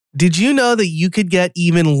Did you know that you could get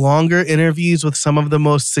even longer interviews with some of the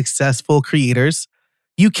most successful creators?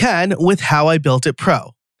 You can with How I Built It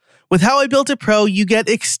Pro. With How I Built It Pro, you get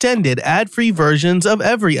extended ad-free versions of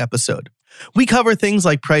every episode. We cover things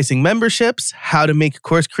like pricing memberships, how to make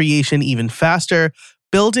course creation even faster,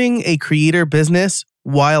 building a creator business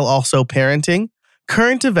while also parenting,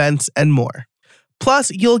 current events, and more.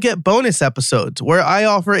 Plus, you'll get bonus episodes where I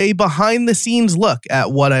offer a behind-the-scenes look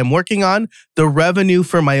at what I'm working on, the revenue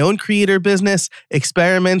for my own creator business,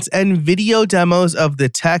 experiments, and video demos of the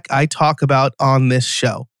tech I talk about on this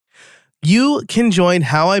show. You can join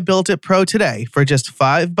How I Built It Pro today for just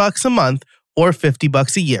 $5 a month or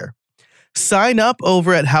 $50 a year. Sign up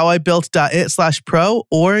over at howibuilt.it/pro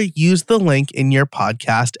or use the link in your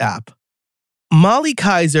podcast app. Molly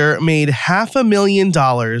Kaiser made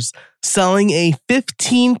 $500,000 selling a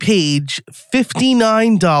 15-page,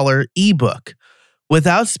 $59 ebook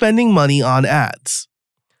without spending money on ads.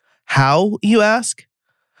 How, you ask?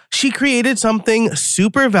 She created something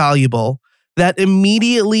super valuable that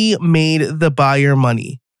immediately made the buyer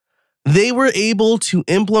money. They were able to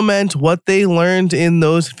implement what they learned in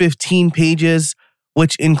those 15 pages,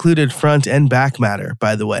 which included front and back matter,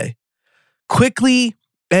 by the way, quickly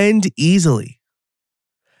and easily.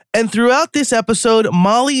 And throughout this episode,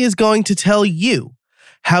 Molly is going to tell you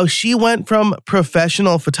how she went from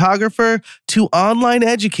professional photographer to online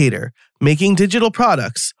educator, making digital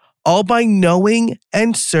products, all by knowing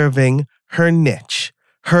and serving her niche,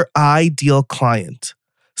 her ideal client,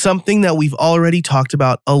 something that we've already talked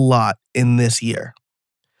about a lot in this year.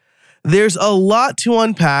 There's a lot to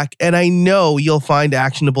unpack, and I know you'll find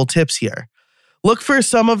actionable tips here. Look for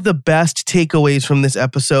some of the best takeaways from this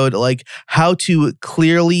episode, like how to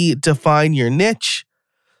clearly define your niche,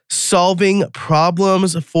 solving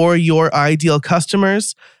problems for your ideal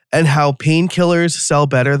customers, and how painkillers sell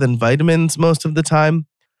better than vitamins most of the time,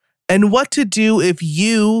 and what to do if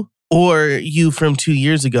you, or you from 2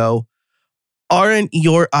 years ago, aren't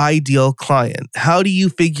your ideal client. How do you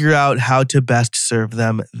figure out how to best serve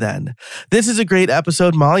them then? This is a great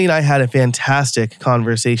episode. Molly and I had a fantastic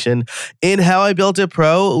conversation. In How I Built It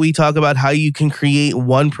Pro, we talk about how you can create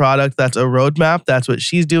one product that's a roadmap. That's what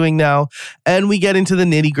she's doing now. And we get into the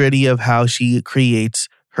nitty-gritty of how she creates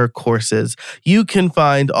her courses. You can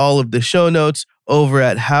find all of the show notes over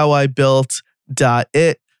at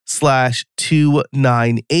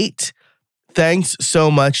howibuilt.it/298. Thanks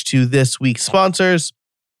so much to this week's sponsors,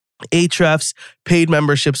 Ahrefs, Paid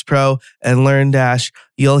Memberships Pro, and LearnDash.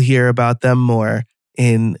 You'll hear about them more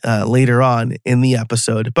in later on in the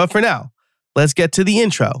episode. But for now, let's get to the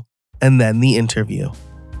intro and then the interview.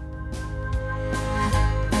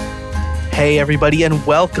 Hey everybody, and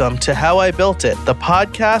welcome to How I Built It, the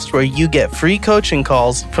podcast where you get free coaching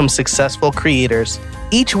calls from successful creators.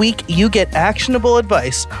 Each week, you get actionable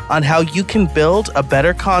advice on how you can build a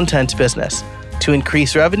better content business to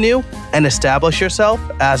increase revenue and establish yourself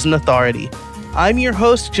as an authority. I'm your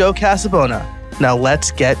host, Joe Casabona. Now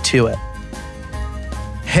let's get to it.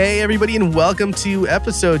 Hey everybody, and welcome to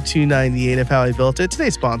episode 298 of How I Built It.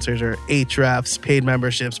 Today's sponsors are Ahrefs, Paid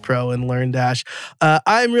Memberships Pro, and LearnDash.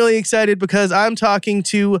 I'm really excited because I'm talking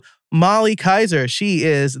to Molly Kaiser. She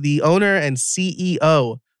is the owner and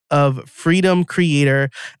CEO of Freedom Creator.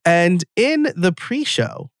 And in the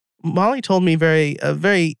pre-show, Molly told me a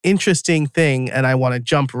very interesting thing, and I want to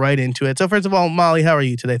jump right into it. So first of all, Molly, how are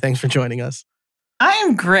you today? Thanks for joining us. I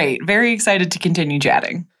am great. Very excited to continue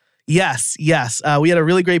chatting. Yes. We had a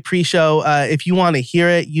really great pre-show. If you want to hear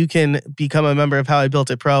it, you can become a member of How I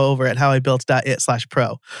Built It Pro over at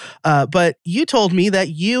howibuilt.it/pro. But you told me that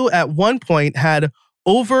you at one point had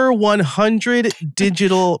over 100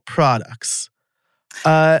 digital products.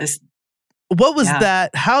 What was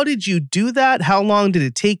that? How did you do that? How long did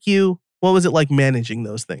it take you? What was it like managing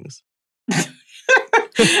those things?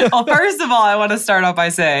 Well, first of all, I want to start off by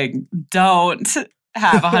saying, don't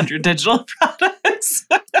have 100 digital products.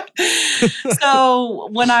 So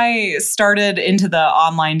when I started into the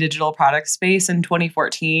online digital product space in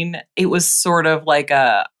 2014, it was sort of like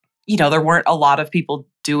there weren't a lot of people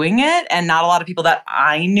doing it and not a lot of people that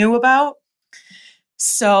I knew about.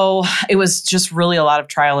 So it was just really a lot of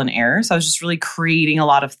trial and error. So I was just really creating a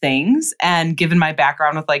lot of things. And given my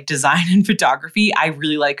background with like design and photography, I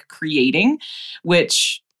really like creating,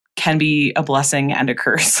 which can be a blessing and a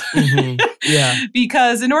curse. Mm-hmm. Yeah.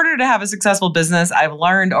 Because in order to have a successful business, I've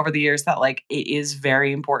learned over the years that like it is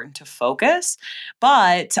very important to focus.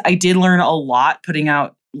 But I did learn a lot putting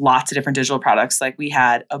out lots of different digital products. Like we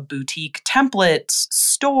had a boutique template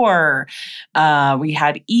store. We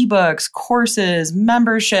had ebooks, courses,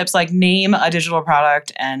 memberships, like name a digital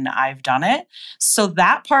product, and I've done it. So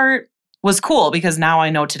that part was cool because now I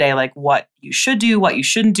know today, like what you should do, what you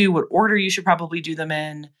shouldn't do, what order you should probably do them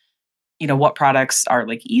in, what products are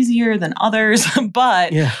like easier than others.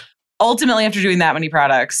 But ultimately, after doing that many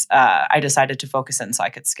products, I decided to focus in so I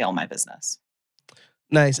could scale my business.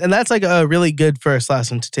 Nice. And that's like a really good first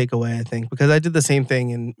lesson to take away, I think, because I did the same thing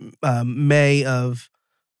in May of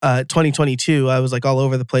 2022. I was like all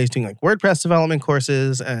over the place doing like WordPress development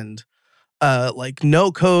courses and like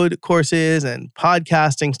no code courses and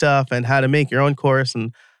podcasting stuff and how to make your own course.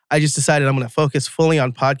 And I just decided I'm going to focus fully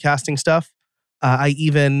on podcasting stuff. I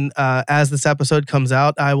even, as this episode comes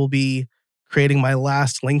out, I will be creating my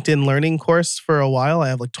last LinkedIn learning course for a while. I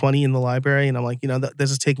have like 20 in the library and I'm like,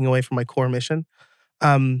 this is taking away from my core mission.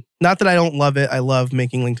 Not that I don't love it. I love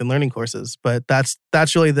making LinkedIn learning courses, but that's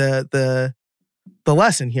really the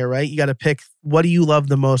lesson here, right? You got to pick what do you love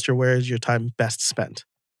the most or where is your time best spent?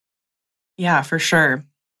 Yeah, for sure.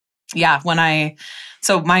 Yeah.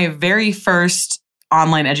 So my very first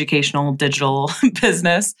online educational digital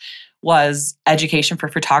business was education for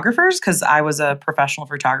photographers because I was a professional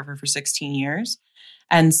photographer for 16 years.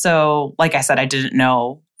 And so, like I said, I didn't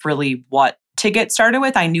know really what to get started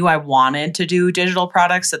with. I knew I wanted to do digital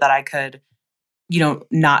products so that I could,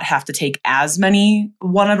 not have to take as many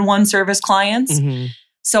one-on-one service clients. Mm-hmm.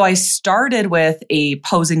 So I started with a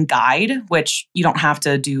posing guide, which you don't have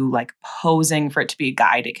to do like posing for it to be a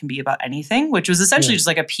guide. It can be about anything, which was essentially just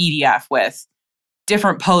like a PDF with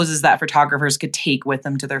different poses that photographers could take with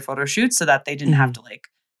them to their photo shoots so that they didn't have to like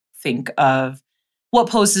think of what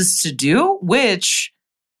poses to do, which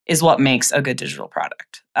is what makes a good digital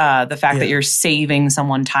product. The fact that you're saving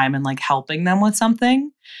someone time and like helping them with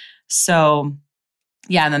something. So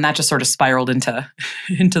and then that just sort of spiraled into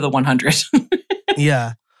the 100.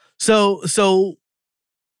 Yeah. So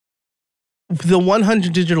the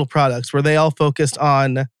 100 digital products, were they all focused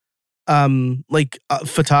on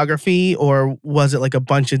photography, or was it like a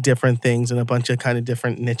bunch of different things and a bunch of kind of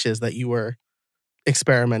different niches that you were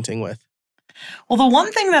experimenting with? Well, the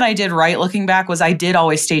one thing that I did right looking back was I did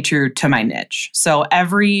always stay true to my niche. So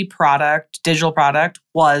every digital product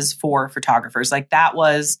was for photographers. Like that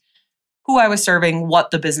was who I was serving,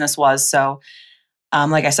 what the business was. So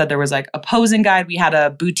like I said, there was like a posing guide. We had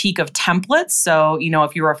a boutique of templates. So,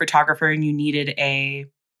 if you were a photographer and you needed an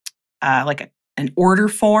order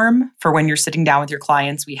form for when you're sitting down with your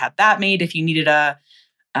clients, we had that made. If you needed a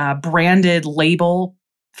branded label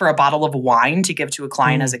for a bottle of wine to give to a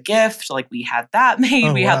client as a gift, like we had that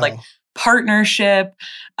made. We had like partnership.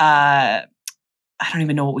 I don't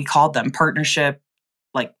even know what we called them. Partnership,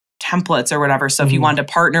 like templates or whatever. So if you wanted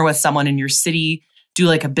to partner with someone in your city, do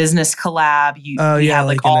like a business collab, you have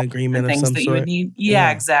like all an agreement the things of some that sort. you would need.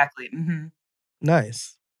 Yeah. Exactly. Mm-hmm.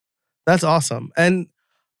 Nice. That's awesome. And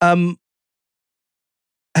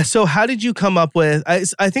so how did you come up with,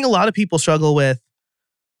 I think a lot of people struggle with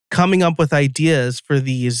coming up with ideas for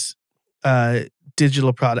these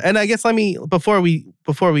digital products. And I guess before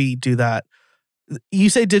we do that, you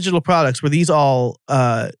say digital products, were these all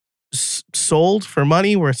sold for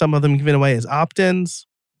money? Were some of them given away as opt-ins?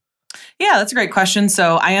 Yeah, that's a great question.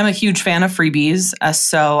 So I am a huge fan of freebies.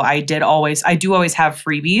 So I do always have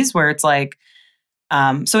freebies where it's like,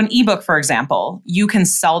 so an ebook, for example, you can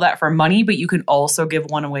sell that for money, but you can also give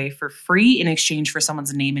one away for free in exchange for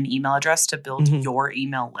someone's name and email address to build your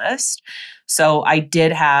email list. So I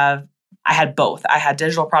had both. I had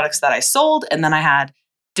digital products that I sold, and then I had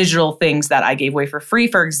digital things that I gave away for free.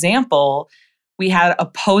 For example, we had a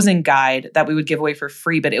posing guide that we would give away for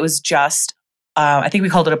free, but it was just, I think we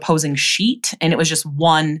called it a posing sheet, and it was just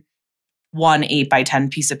one 8x10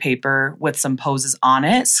 piece of paper with some poses on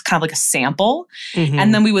it. It's kind of like a sample.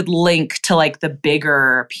 And then we would link to like the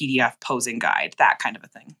bigger PDF posing guide, that kind of a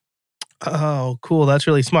thing. Oh, cool. That's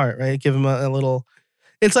really smart, right? Give them a little,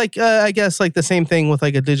 it's like, I guess like the same thing with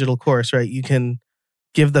like a digital course, right? You can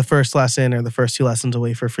give the first lesson or the first 2 lessons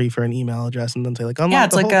away for free for an email address and then say like, unlock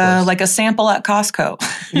it's the like whole course. Like a sample at Costco.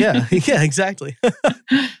 Yeah, exactly.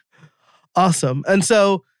 Awesome. And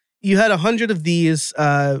so you had 100 of these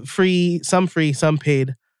free, some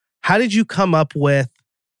paid. How did you come up with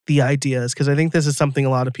the ideas? Because I think this is something a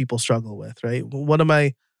lot of people struggle with, right?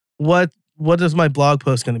 What is my blog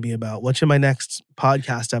post going to be about? What should my next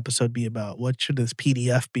podcast episode be about? What should this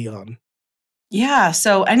PDF be on? Yeah.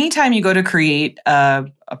 So anytime you go to create a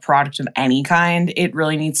product of any kind, it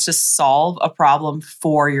really needs to solve a problem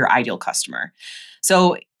for your ideal customer.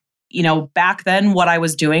 So, back then what I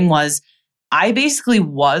was doing was I basically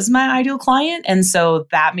was my ideal client. And so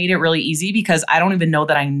that made it really easy because I don't even know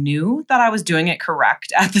that I knew that I was doing it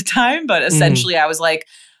correct at the time. But essentially I was like,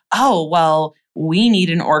 oh, well, we need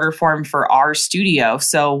an order form for our studio.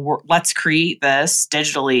 So let's create this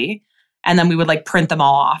digitally And then we would like print them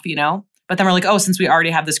all off, you know? But then we're like, oh, since we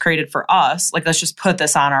already have this created for us, like, let's just put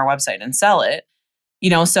this on our website and sell it. You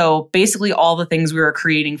know, so basically all the things we were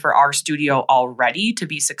creating for our studio already to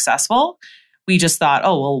be successful, we just thought,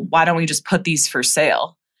 oh, well, why don't we just put these for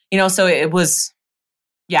sale? You know, so it was,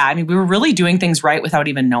 yeah, I mean, we were really doing things right without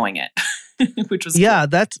even knowing it, which was cool.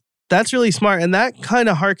 That's really smart. And that kind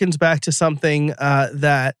of harkens back to something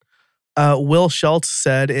that Will Schultz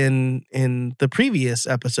said in the previous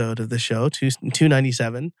episode of the show,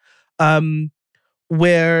 297,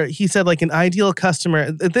 where he said like an ideal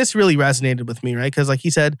customer, this really resonated with me, right? Because like he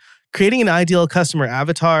said, creating an ideal customer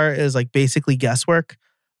avatar is like basically guesswork.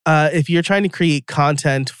 If you're trying to create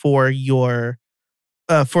content for your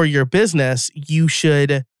business, you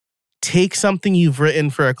should take something you've written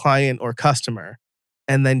for a client or customer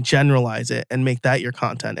and then generalize it and make that your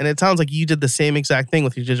content. And it sounds like you did the same exact thing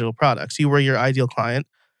with your digital products. You were your ideal client.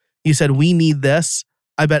 You said, we need this.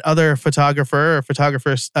 I bet other photographer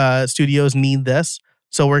studios need this.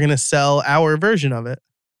 So we're going to sell our version of it.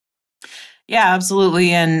 Yeah,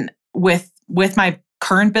 absolutely. And with my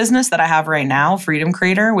current business that I have right now, Freedom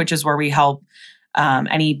Creator, which is where we help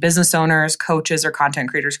any business owners, coaches, or content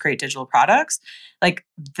creators create digital products. Like,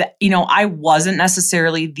 I wasn't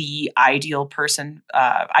necessarily the ideal person,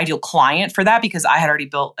 ideal client for that because I had already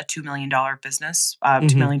built a $2 million business,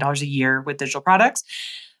 $2 million a year with digital products.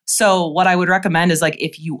 So what I would recommend is like,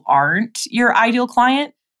 if you aren't your ideal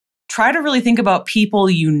client, try to really think about people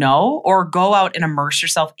you know, or go out and immerse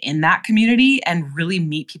yourself in that community and really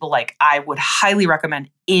meet people. Like, I would highly recommend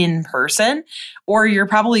in person, or you're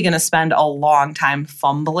probably going to spend a long time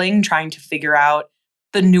fumbling trying to figure out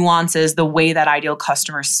the nuances, the way that ideal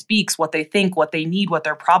customer speaks, what they think, what they need, what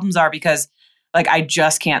their problems are, because like, I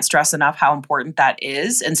just can't stress enough how important that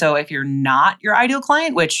is. And so if you're not your ideal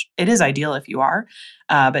client, which it is ideal if you are,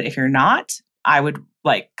 but if you're not, I would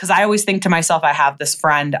because I always think to myself, I have this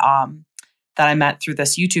friend that I met through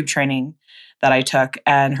this YouTube training that I took,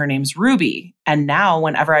 and her name's Ruby. And now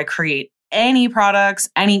whenever I create any products,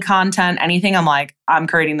 any content, anything, I'm like, I'm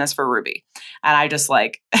creating this for Ruby. And I just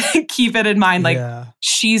like keep it in mind. Like,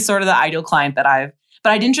 she's sort of the ideal client but I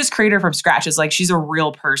didn't just create her from scratch. It's like, she's a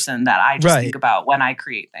real person that I just think about when I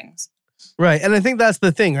create things. Right. And I think that's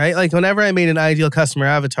the thing, right? Like, whenever I made an ideal customer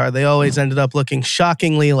avatar, they always ended up looking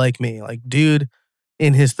shockingly like me. Like, dude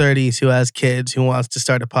in his 30s who has kids, who wants to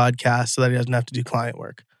start a podcast so that he doesn't have to do client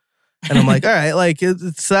work. And I'm like, all right, like,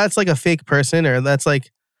 so that's like a fake person, or that's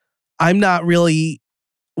like, I'm not really,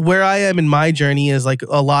 where I am in my journey is like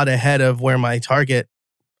a lot ahead of where my target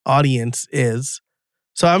audience is.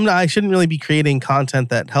 So I shouldn't really be creating content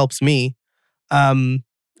that helps me. I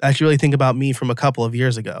should really think about me from a couple of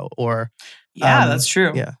years ago, or. Yeah, that's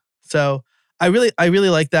true. Yeah. So I really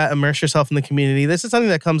like that. Immerse yourself in the community. This is something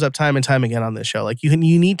that comes up time and time again on this show. Like, you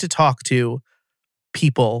need to talk to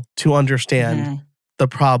people to understand the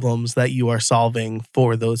problems that you are solving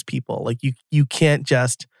for those people. Like, you can't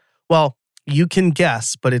just, well, you can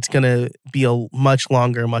guess, but it's going to be a much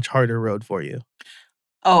longer, much harder road for you.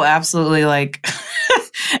 Oh, absolutely. Like,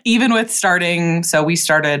 even with starting, so we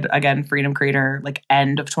started, again, Freedom Creator, like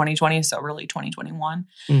end of 2020, so early 2021.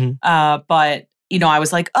 But I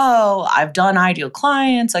was like, oh, I've done ideal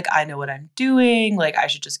clients. Like, I know what I'm doing. Like, I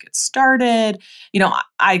should just get started.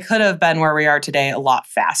 I could have been where we are today a lot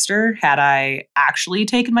faster had I actually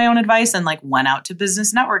taken my own advice and like went out to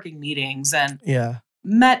business networking meetings and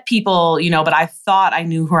met people, but I thought I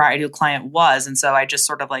knew who our ideal client was. And so I just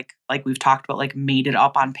sort of like we've talked about, like, made it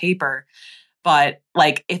up on paper. But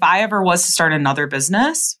like, if I ever was to start another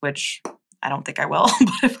business, which I don't think I will,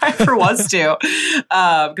 but if I ever was to,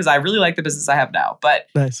 because I really like the business I have now, but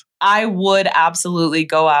nice. I would absolutely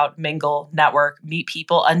go out, mingle, network, meet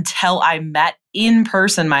people until I met in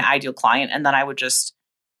person my ideal client. And then I would just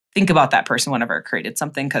think about that person whenever I created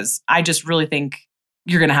something, because I just really think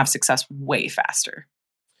you're going to have success way faster.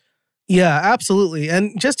 Yeah, absolutely.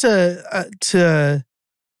 And just to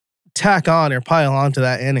tack on or pile on to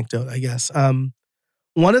that anecdote, I guess,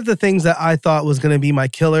 one of the things that I thought was going to be my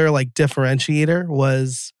killer, like, differentiator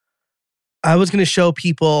was I was going to show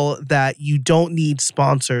people that you don't need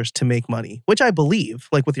sponsors to make money, which I believe,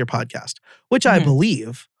 like with your podcast, which I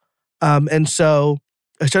believe. And so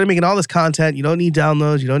I started making all this content. You don't need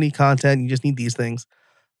downloads. You don't need content. You just need these things.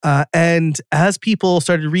 And as people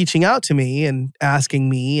started reaching out to me and asking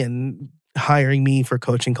me and hiring me for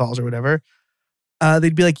coaching calls or whatever,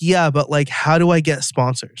 they'd be like, yeah, but like, how do I get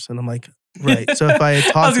sponsors? And I'm like, right. So if I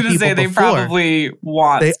had talked to people before, they probably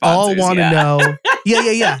want they sponsors, all want to know.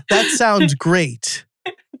 Yeah. That sounds great.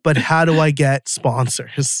 But how do I get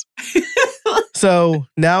sponsors? So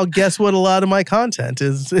now guess what a lot of my content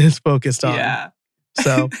is focused on. Yeah.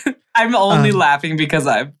 So I'm only laughing because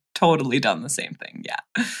I've totally done the same thing.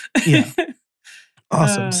 Yeah. Yeah.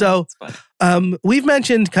 Awesome. So we've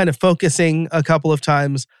mentioned kind of focusing a couple of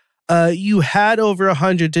times. You had over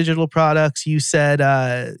 100 digital products. You said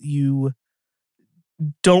you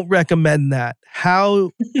don't recommend that.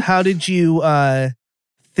 How did you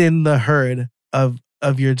thin the herd of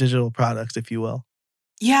your digital products, if you will?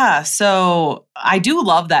 Yeah. So I do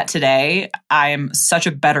love that today I'm such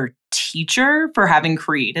a better teacher for having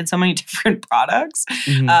created so many different products.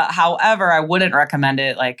 Mhm. However, I wouldn't recommend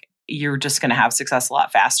it. Like, you're just going to have success a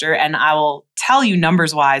lot faster. And I will tell you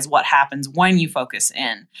numbers wise what happens when you focus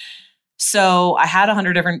in. So I had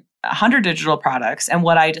 100 digital products. And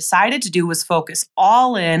what I decided to do was focus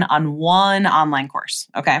all in on one online course.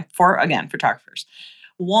 Okay. For, again, photographers,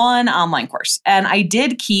 one online course. And I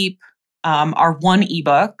did keep our one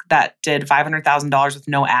ebook that did $500,000 with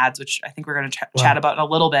no ads, which I think we're going to chat about in a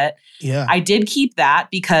little bit. Yeah. I did keep that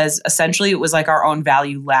because essentially it was like our own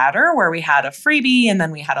value ladder where we had a freebie and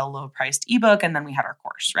then we had a low priced ebook and then we had our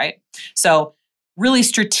course, right? So really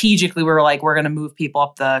strategically, we were like, we're going to move people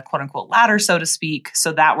up the quote unquote ladder, so to speak.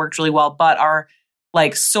 So that worked really well. But our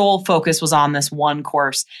like sole focus was on this one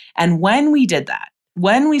course. And when we did that,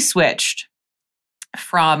 when we switched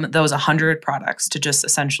from those 100 products to just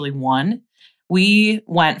essentially one, we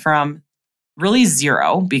went from really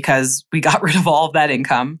zero because we got rid of all of that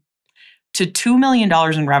income to $2 million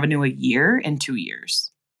in revenue a year in 2 years.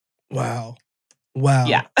 Wow. Wow.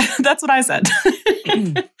 Yeah, that's what I said.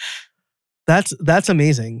 That's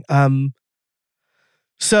amazing.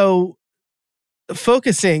 So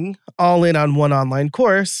focusing all in on one online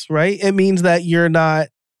course, right? It means that you're not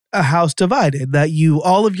a house divided, that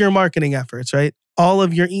all of your marketing efforts, right? All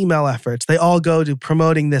of your email efforts, they all go to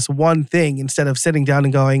promoting this one thing instead of sitting down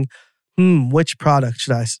and going, which product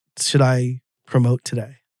should I promote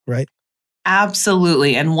today, right?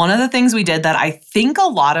 Absolutely. And one of the things we did that I think a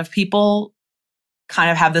lot of people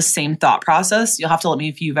kind of have the same thought process. You'll have to let me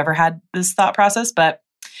if you've ever had this thought process, but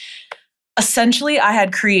essentially I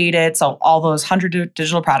had created, so all those 100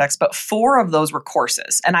 digital products, but 4 of those were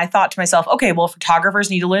courses. And I thought to myself, okay, well, photographers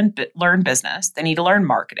need to learn business. They need to learn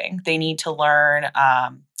marketing. They need to learn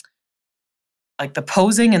like the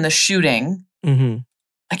posing and the shooting. Mm-hmm.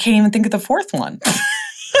 I can't even think of the 4th one.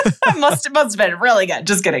 It must have been really good.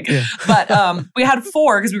 Just kidding. Yeah. But we had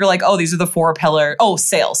 4 because we were like, oh, these are the 4 pillars. Oh,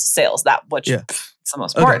 sales, that which it's the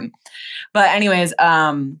most important. Okay. But anyways,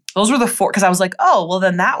 those were the 4 because I was like, oh, well,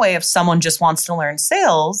 then that way, if someone just wants to learn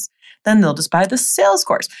sales, then they'll just buy the sales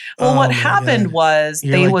course. Well, what happened was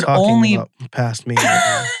You're they like would only past me. Right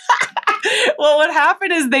now. Well, what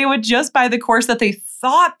happened is they would just buy the course that they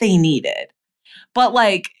thought they needed. But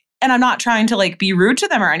like, and I'm not trying to like be rude to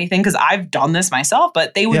them or anything because I've done this myself,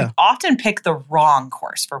 but they would often pick the wrong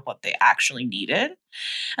course for what they actually needed.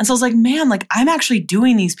 And so I was like, man, like I'm actually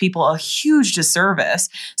doing these people a huge disservice.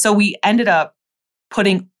 So we ended up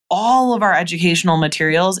putting all of our educational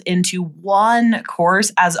materials into one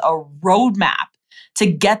course as a roadmap to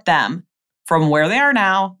get them from where they are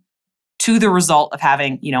now to the result of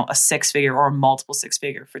having, a 6-figure or multiple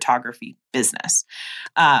 6-figure photography business.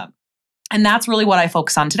 And that's really what I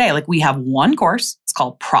focus on today. Like we have one course, it's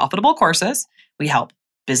called Profitable Courses. We help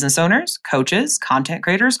business owners, coaches, content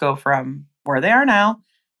creators go from where they are now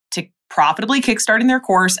to profitably kickstarting their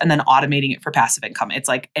course and then automating it for passive income. It's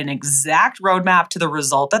like an exact roadmap to the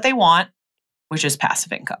result that they want, which is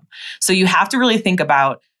passive income. So you have to really think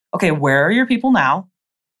about, okay, where are your people now?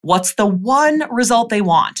 What's the one result they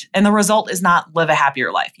want? And the result is not live a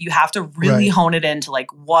happier life. You have to really hone it into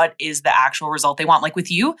like, what is the actual result they want? Like with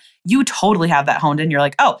you totally have that honed in. You're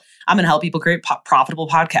like, oh, I'm going to help people create profitable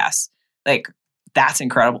podcasts. Like that's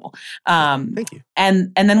incredible. Thank you.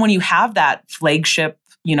 And then when you have that flagship,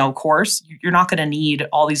 course, you're not going to need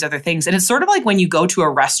all these other things. And it's sort of like when you go to a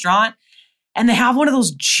restaurant and they have one of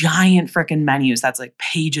those giant freaking menus that's like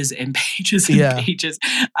pages and pages and pages.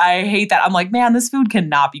 I hate that. I'm like, man, this food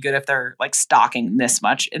cannot be good if they're like stocking this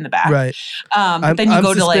much in the back. Right. Then you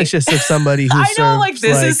go to like suspicious of somebody who I know, like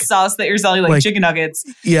this is sus that you're selling like chicken nuggets.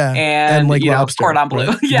 Yeah. And like lobster, cordon bleu.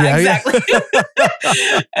 Right? Yeah, exactly.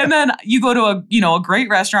 And then you go to a great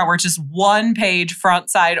restaurant where it's just one page, front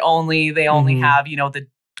side only. They only have, the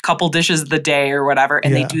couple dishes of the day or whatever.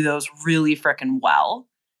 And they do those really freaking well.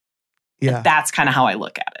 Yeah. And that's kind of how I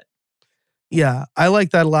look at it. Yeah, I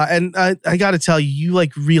like that a lot. And I got to tell you, you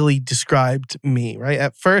like really described me, right?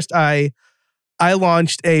 At first, I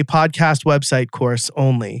launched a podcast website course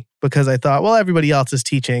only because I thought, well, everybody else is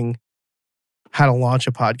teaching how to launch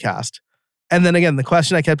a podcast. And then again, the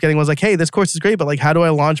question I kept getting was like, hey, this course is great, but like, how do I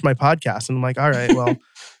launch my podcast? And I'm like, all right, well,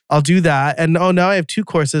 I'll do that. And now I have 2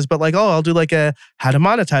 courses, but like, I'll do like a how to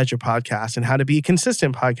monetize your podcast and how to be a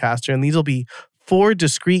consistent podcaster. And these will be 4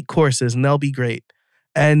 discrete courses and they'll be great.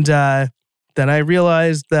 And then I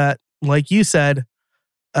realized that, like you said,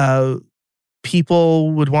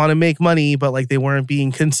 people would want to make money, but like they weren't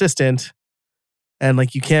being consistent. And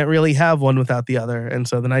like, you can't really have one without the other. And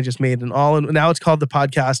so then I just made an now it's called the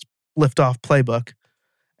Podcast Liftoff Playbook.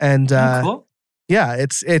 And cool. yeah,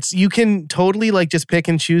 it's you can totally like just pick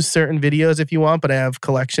and choose certain videos if you want, but I have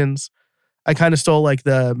collections. I kind of stole like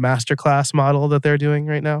the masterclass model that they're doing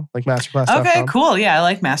right now, like masterclass.com. Okay, cool. Yeah, I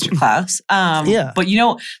like masterclass. Yeah. But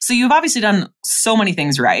so you've obviously done so many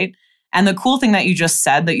things right. And the cool thing that you just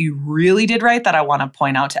said that you really did right that I want to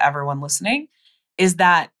point out to everyone listening is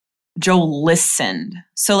that Joe listened.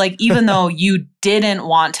 So like, even though you didn't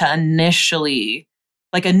want to initially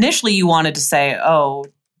you wanted to say, oh,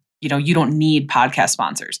 you don't need podcast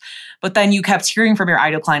sponsors. But then you kept hearing from your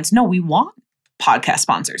ideal clients, no, we want podcast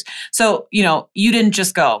sponsors. So, you didn't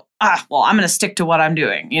just go, well, I'm going to stick to what I'm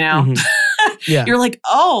doing, Mm-hmm. Yeah. You're like,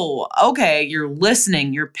 oh, okay. You're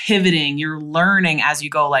listening, you're pivoting, you're learning as you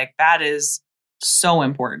go. Like, that is so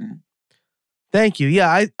important. Thank you.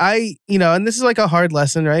 Yeah. I and this is like a hard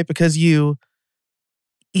lesson, right? Because you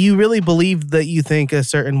really believe that you think a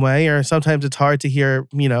certain way, or sometimes it's hard to hear,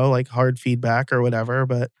 like hard feedback or whatever.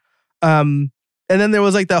 But, and then there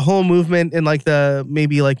was like that whole movement in like the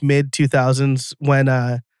maybe like mid 2000s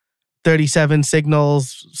when 37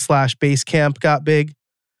 Signals / Basecamp got big,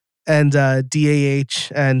 and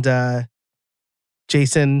DAH and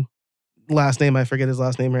Jason, last name, I forget his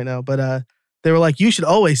last name right now, but they were like, you should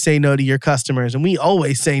always say no to your customers. And we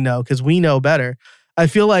always say no because we know better. I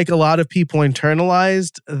feel like a lot of people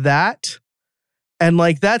internalized that. And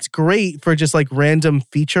like, that's great for just like random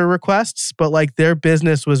feature requests, but like their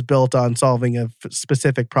business was built on solving a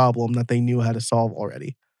specific problem that they knew how to solve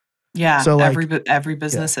already. Yeah. So like, every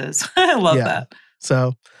business is. I love that.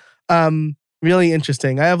 So, really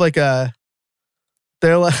interesting. I have like DAH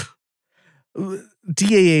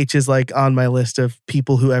is like on my list of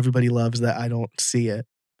people who everybody loves that I don't see it,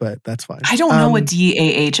 but that's fine. I don't know what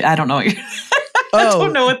DAH, I don't know what I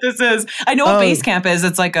don't know what this is. I know what Basecamp is.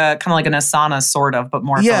 It's like a kind of like an Asana sort of, but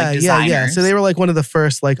more for like designers. Yeah. So they were like one of the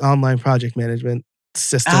first like online project management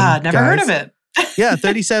system never heard of it. Yeah,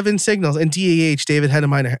 37 Signals and DAH, David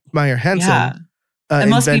Heinemeier Hansson. Yeah. It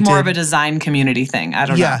must be more of a design community thing. I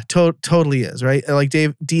don't know. Yeah, totally is, right? Like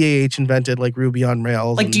DAH invented like Ruby on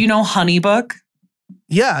Rails. Like, do you know Honeybook?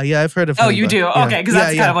 Yeah, I've heard of Oh, Honeybook. You do? Yeah. Okay, because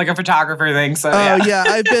that's kind of like a photographer thing. So yeah,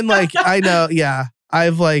 I've been like, I know, yeah. I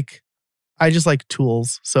just like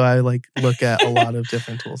tools. So I like look at a lot of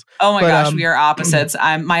different tools. Oh my gosh, we are opposites.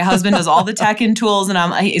 My husband does all the tech and tools,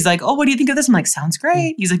 and he's like, oh, what do you think of this? I'm like, sounds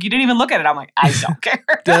great. He's like, you didn't even look at it. I'm like, I don't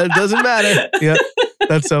care. That doesn't matter. Yeah,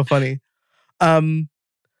 that's so funny. So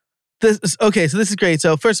this is great.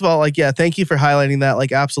 So first of all, like, yeah, thank you for highlighting that.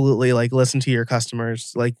 Like, absolutely, like, listen to your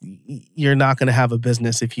customers. Like, you're not going to have a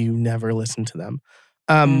business if you never listen to them.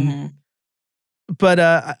 But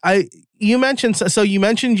you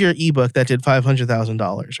mentioned your ebook that did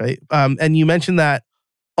 $500,000, right? And you mentioned that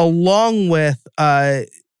along with I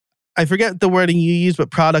forget the wording you use,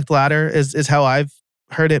 but product ladder is how I've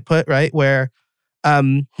heard it put, right? Where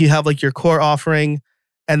you have like your core offering,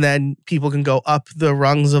 and then people can go up the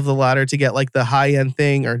rungs of the ladder to get like the high end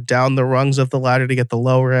thing, or down the rungs of the ladder to get the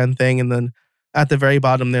lower end thing, and then at the very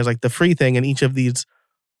bottom there's like the free thing, and each of these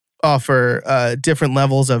offer different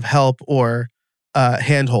levels of help or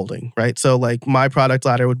hand holding, right? So like my product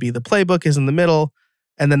ladder would be the playbook is in the middle,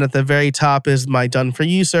 and then at the very top is my done for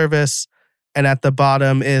you service, and at the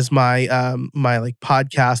bottom is my my like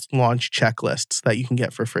podcast launch checklists that you can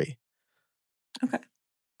get for free. Okay.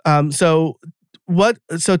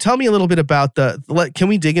 So tell me a little bit about can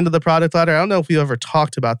we dig into the product ladder? I don't know if we've ever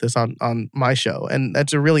talked about this on my show, and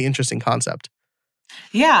that's a really interesting concept.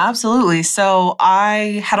 Yeah, absolutely. So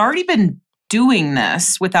I had already been doing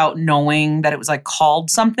this without knowing that it was like called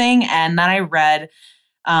something. And then I read,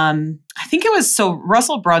 I think it was, so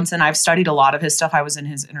Russell Brunson, I've studied a lot of his stuff. I was in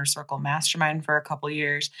his Inner Circle mastermind for a couple of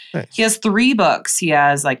years. Nice. He has 3 books. He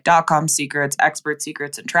has like .com secrets, expert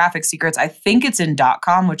secrets, and traffic secrets. I think it's in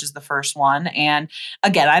 .com, which is the first one. And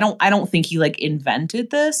again, I don't think he like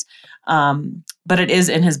invented this, but it is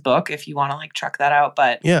in his book if you want to like check that out.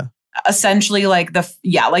 But yeah. Essentially, like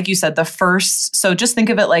like you said, the first, so just think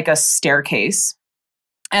of it like a staircase.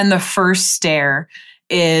 And the first stair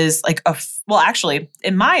is like actually,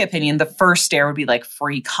 in my opinion, the first stair would be like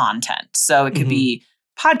free content. So it could be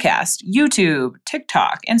podcast, YouTube,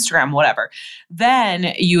 TikTok, Instagram, whatever.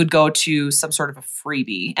 Then you would go to some sort of a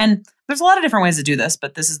freebie. And there's a lot of different ways to do this,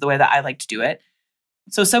 but this is the way that I like to do it.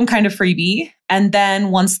 So some kind of freebie. And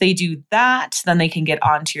then once they do that, then they can get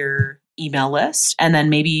onto your email list. And then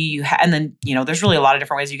maybe you there's really a lot of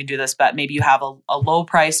different ways you can do this, but maybe you have a low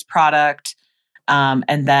priced product,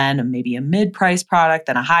 and then maybe a mid price product,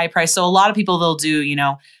 then a high price. So a lot of people, they'll do,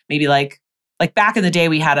 maybe like back in the day,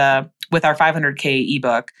 we had with our 500K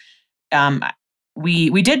ebook,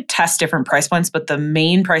 we did test different price points, but the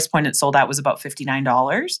main price point it sold at was about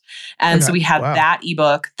 $59. And so we had that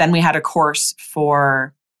ebook. Then we had a course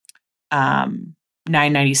for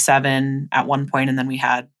 $997 at one point, and then we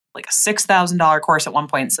had like a $6,000 course at one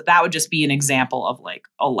point. So that would just be an example of like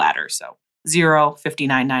a ladder. So 0,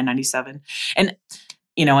 59, 997, and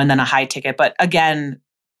and then a high ticket. But again,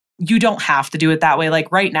 you don't have to do it that way.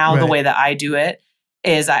 Like right now, the way that I do it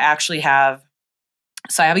is I actually have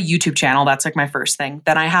a YouTube channel. That's like my first thing.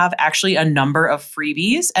 Then I have actually a number of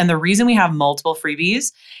freebies. And the reason we have multiple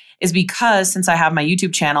freebies is because since I have my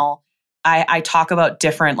YouTube channel, I talk about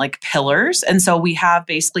different like pillars. And so we have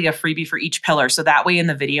basically a freebie for each pillar. So that way in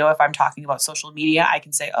the video, if I'm talking about social media, I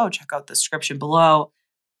can say, oh, check out the description below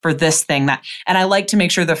for this thing and I like to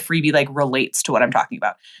make sure the freebie like relates to what I'm talking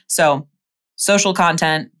about. So social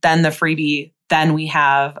content, then the freebie, then we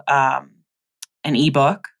have an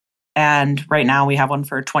ebook. And right now we have one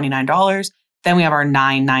for $29. Then we have our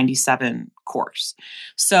 $997 course.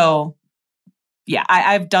 So yeah,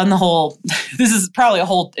 I've done the whole, this is probably a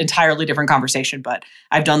whole entirely different conversation, but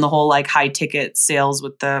I've done the whole like high ticket sales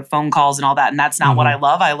with the phone calls and all that. And that's not what I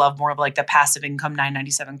love. I love more of like the passive income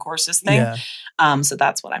 $997 courses thing. Yeah. So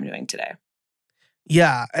that's what I'm doing today.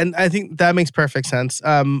 Yeah. And I think that makes perfect sense.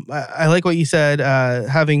 I like what you said,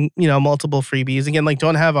 having, multiple freebies. Again, like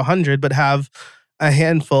don't have 100, but have a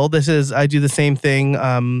handful. I do the same thing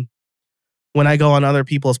when I go on other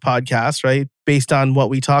people's podcasts, right? Based on what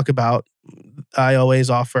we talk about, I always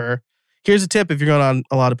offer, here's a tip if you're going on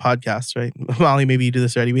a lot of podcasts, right? Molly, maybe you do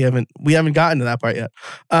this already. We haven't gotten to that part yet.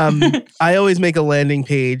 I always make a landing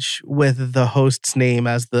page with the host's name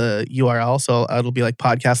as the URL. So it'll be like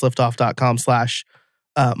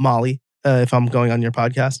podcastliftoff.com/Molly if I'm going on your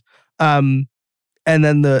podcast. And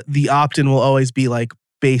then the opt-in will always be like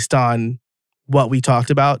based on what we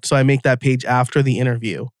talked about. So I make that page after the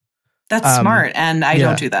interview. That's smart. And I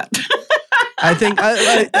don't do that. I think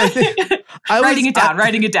writing it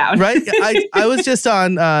down. Right. I was just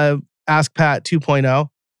on Ask Pat 2.0,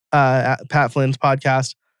 Pat Flynn's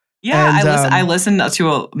podcast. Yeah, and, I listened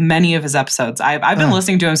to many of his episodes. I've been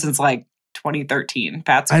listening to him since like 2013.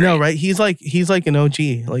 Pat's great. I know, right? He's like an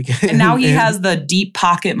OG. Like, and now he has the Deep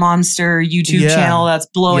Pocket Monster YouTube channel that's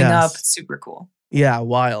blowing up. It's super cool. Yeah,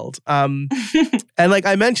 wild. And like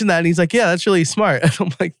I mentioned that, and he's like, "Yeah, that's really smart." And I'm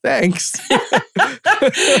like, "Thanks."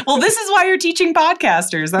 Well, this is why you're teaching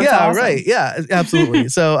podcasters. That's awesome. Right. Yeah, absolutely.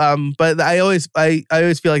 So, but I always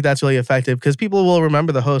feel like that's really effective because people will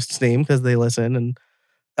remember the host's name because they listen, and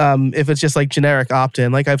if it's just like generic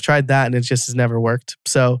opt-in, like I've tried that and it just has never worked.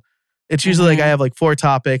 So it's usually like I have like 4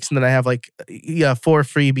 topics, and then I have like 4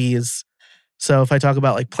 freebies. So if I talk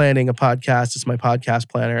about like planning a podcast, it's my podcast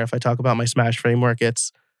planner. If I talk about my Smash framework,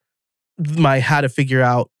 it's my how to figure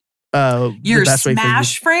out your the best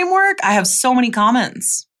Smash framework. I have so many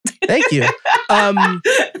comments. Thank you.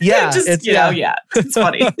 Yeah, just, it's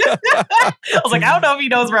funny. I was like, I don't know if he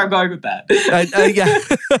knows where I'm going with that.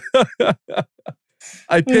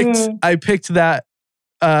 I picked that.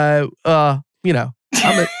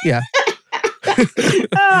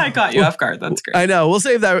 I caught you off guard. That's great. I know. We'll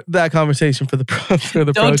save that conversation for the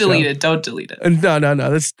Don't delete it. Don't delete it. No.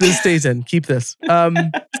 This stays in. Keep this.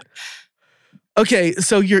 Okay,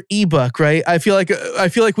 so your ebook, right? I feel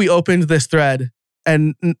like we opened this thread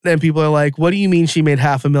and people are like, "What do you mean she made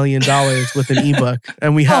 $500,000 with an ebook?"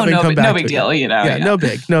 And we haven't come back. No big deal, No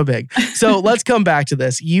big. So let's come back to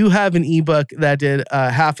this. You have an ebook that did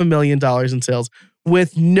 $500,000 in sales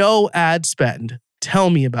with no ad spend.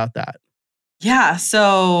 Tell me about that. Yeah.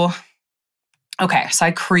 So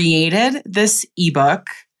I created this ebook.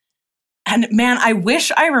 And man, I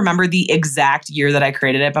wish I remember the exact year that I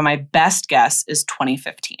created it, but my best guess is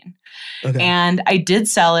 2015. Okay. And I did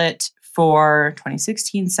sell it for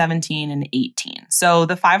 2016, 17, and 18. So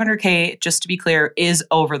the 500K, just to be clear, is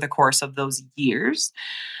over the course of those years.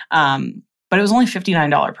 But it was only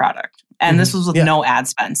 $59 product. And this was with no ad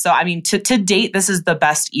spend. So, I mean, to date, this is the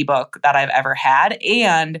best ebook that I've ever had.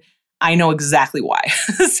 And I know exactly why.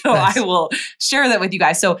 So nice. I will share that with you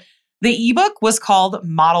guys. So the ebook was called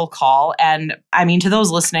Model Call. And I mean, to those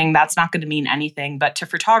listening, that's not going to mean anything. But to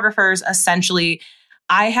photographers, essentially,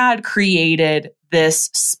 I had created this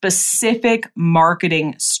specific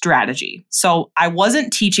marketing strategy. So I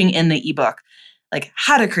wasn't teaching in the ebook like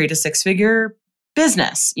how to create a 6-figure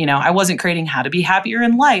business. I wasn't creating how to be happier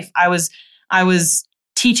in life. I was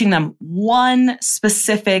teaching them one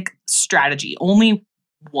specific strategy, only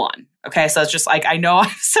one. Okay. So it's just like, I know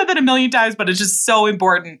I've said that a million times, but it's just so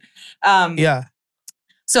important.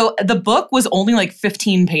 So the book was only like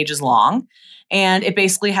 15 pages long, and it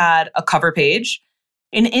basically had a cover page,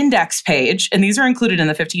 an index page, and these are included in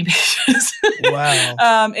the 15 pages.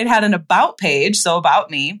 Wow. It had an about page, so about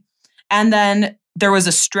me. And then there was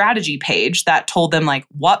a strategy page that told them like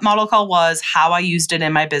what Model Call was, how I used it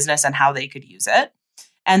in my business, and how they could use it.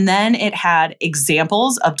 And then it had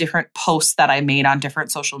examples of different posts that I made on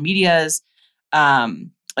different social medias,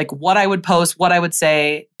 like what I would post, what I would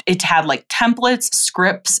say. It had like templates,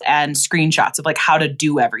 scripts, and screenshots of like how to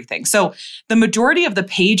do everything. So the majority of the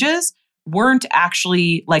pages weren't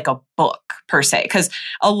actually like a book per se, because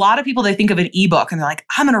a lot of people, they think of an ebook and they're like,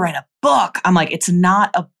 I'm going to write a book. I'm like, it's not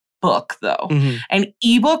a book though. Mm-hmm. An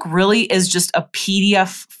ebook really is just a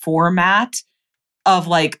PDF format of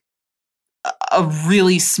like a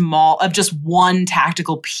really small, of just one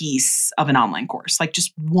tactical piece of an online course, like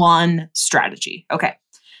just one strategy. Okay.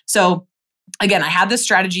 So again, I had this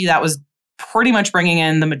strategy that was pretty much bringing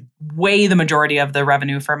in the majority of the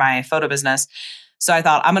revenue for my photo business. So I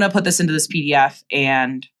thought, I'm going to put this into this PDF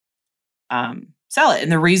and sell it.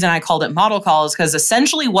 And the reason I called it Model Call is because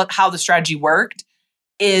essentially how the strategy worked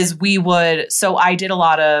is so I did a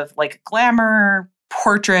lot of like glamour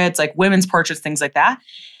portraits, like women's portraits, things like that.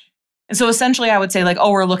 And so essentially I would say like,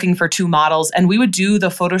 oh, we're looking for 2 models. And we would do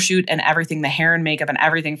the photo shoot and everything, the hair and makeup and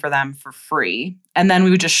everything for them for free. And then we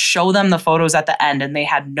would just show them the photos at the end, and they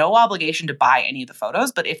had no obligation to buy any of the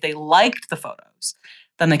photos. But if they liked the photos,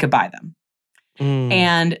 then they could buy them.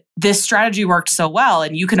 And this strategy worked so well,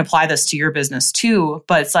 and you can apply this to your business too.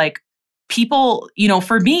 But it's like people,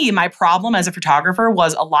 for me, my problem as a photographer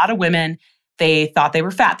was a lot of women, they thought they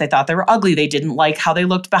were fat. They thought they were ugly. They didn't like how they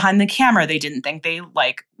looked behind the camera. They didn't think they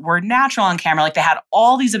were natural on camera. Like they had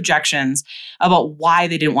all these objections about why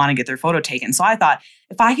they didn't want to get their photo taken. So I thought,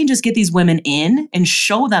 if I can just get these women in and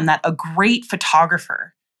show them that a great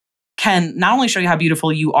photographer can not only show you how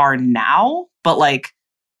beautiful you are now, but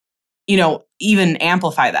even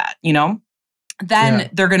amplify that, then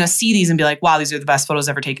they're going to see these and be like, wow, these are the best photos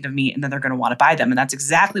ever taken of me. And then they're going to want to buy them. And that's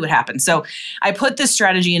exactly what happened. So I put this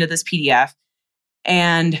strategy into this PDF,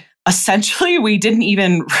 and essentially we didn't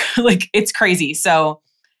even it's crazy. So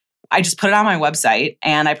I just put it on my website,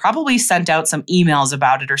 and I probably sent out some emails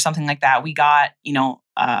about it or something like that. We got,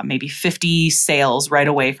 maybe 50 sales right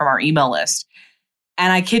away from our email list.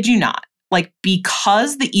 And I kid you not,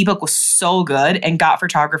 because the ebook was so good and got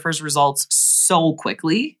photographers results so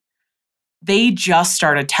quickly, they just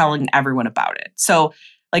started telling everyone about it. So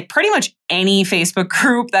pretty much any Facebook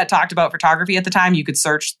group that talked about photography at the time, you could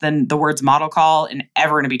search the words Model Call and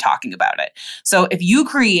everyone would be talking about it. So if you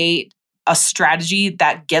create a strategy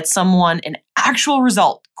that gets someone an actual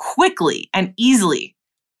result quickly and easily,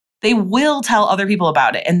 they will tell other people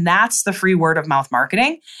about it. And that's the free word of mouth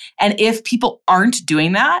marketing. And if people aren't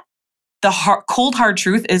doing that, the cold hard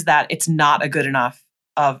truth is that it's not a good enough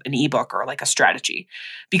of an ebook or a strategy,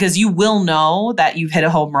 because you will know that you've hit a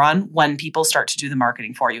home run when people start to do the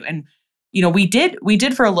marketing for you. And, we did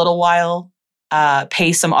for a little while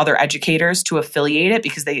pay some other educators to affiliate it,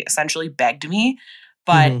 because they essentially begged me,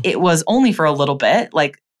 but it was only for a little bit.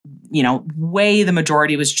 The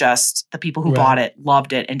majority was just the people who bought it,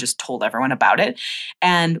 loved it, and just told everyone about it.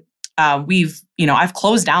 And I've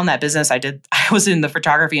closed down that business. I was in the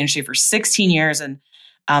photography industry for 16 years, and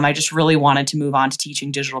I just really wanted to move on to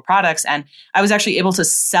teaching digital products. And I was actually able to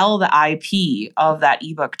sell the IP of that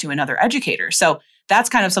ebook to another educator. So that's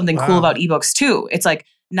kind of something cool about ebooks too. It's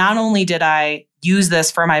not only did I use this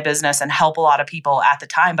for my business and help a lot of people at the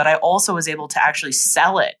time, but I also was able to actually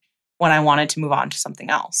sell it when I wanted to move on to something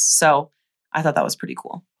else. So I thought that was pretty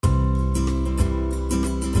cool.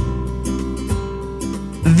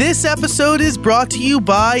 This episode is brought to you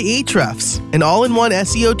by Ahrefs, an all-in-one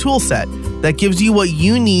SEO toolset that gives you what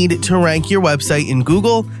you need to rank your website in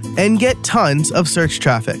Google and get tons of search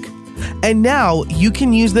traffic. And now you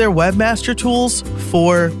can use their webmaster tools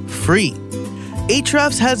for free.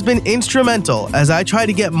 Ahrefs has been instrumental as I try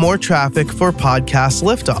to get more traffic for Podcast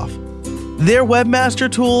Liftoff. Their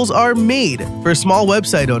webmaster tools are made for small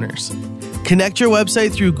website owners. Connect your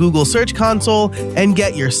website through Google Search Console and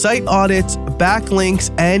get your site audits, backlinks,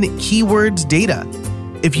 and keywords data.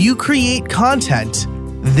 If you create content,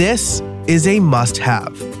 this is a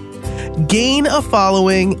must-have. Gain a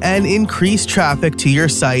following and increase traffic to your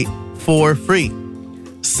site for free.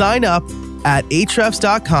 Sign up at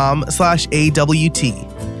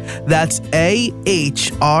ahrefs.com/AWT. That's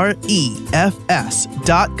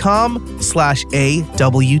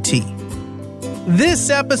ahrefs.com/AWT. This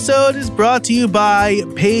episode is brought to you by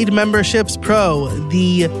Paid Memberships Pro,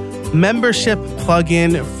 the membership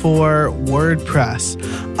plugin for WordPress.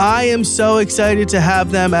 I am so excited to have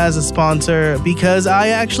them as a sponsor because I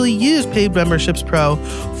actually use Paid Memberships Pro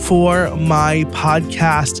for my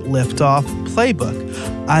podcast Liftoff playbook.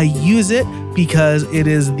 I use it because it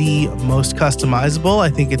is the most customizable. I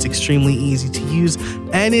think it's extremely easy to use,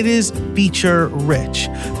 and it is feature rich.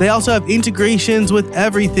 They also have integrations with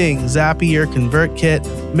everything: Zapier, ConvertKit,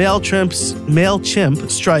 MailChimp,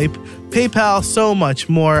 Stripe, PayPal, so much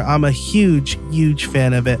more. I'm a huge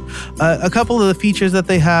fan of it. A couple of the features that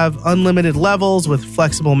they have: unlimited levels with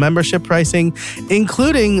flexible membership pricing,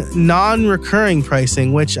 including non-recurring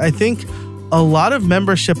pricing, which I think a lot of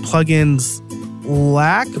membership plugins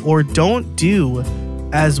lack or don't do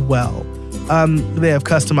as well. They have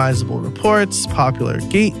customizable reports, popular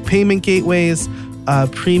payment gateways,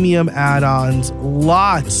 premium add-ons,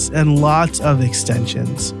 lots and lots of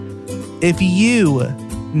extensions. If you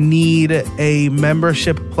need a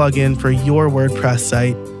membership plugin for your WordPress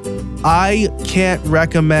site, I can't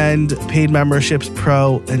recommend Paid Memberships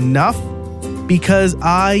Pro enough because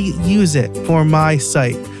I use it for my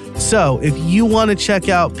site. So if you want to check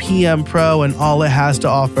out PM Pro and all it has to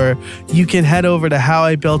offer, you can head over to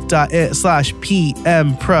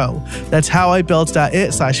howibuilt.it/PM Pro. That's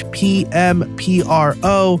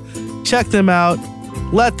howibuilt.it/PMPRO. Check them out.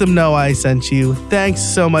 Let them know I sent you. Thanks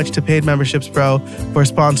so much to Paid Memberships Pro for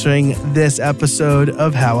sponsoring this episode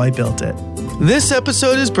of How I Built It. This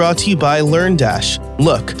episode is brought to you by LearnDash.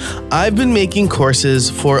 Look, I've been making courses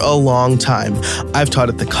for a long time. I've taught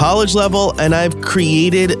at the college level, and I've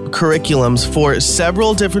created curriculums for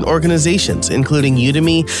several different organizations, including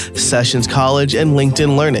Udemy, Sessions College, and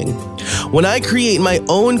LinkedIn Learning. When I create my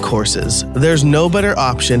own courses, there's no better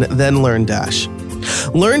option than LearnDash.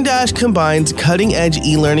 LearnDash combines cutting-edge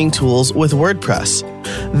e-learning tools with WordPress.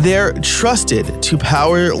 They're trusted to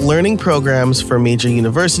power learning programs for major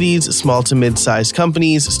universities, small to mid-sized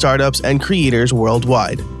companies, startups, and creators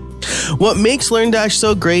worldwide. What makes LearnDash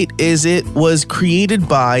so great is it was created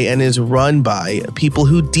by and is run by people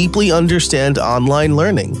who deeply understand online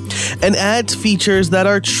learning and adds features that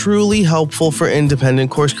are truly helpful for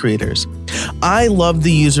independent course creators. I love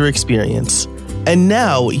the user experience. And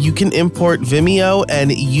now you can import Vimeo and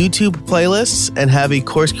YouTube playlists and have a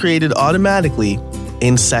course created automatically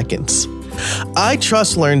in seconds. I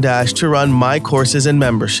trust LearnDash to run my courses and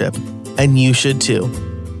membership, and you should too.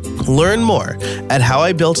 Learn more at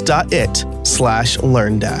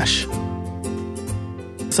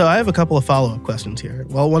howibuilt.it/LearnDash. So I have a couple of follow-up questions here.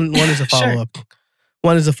 Well, one is a follow-up. Sure.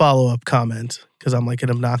 One is a follow-up comment because I'm like an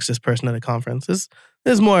obnoxious person at a conference. This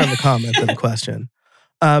is more of a comment than a question.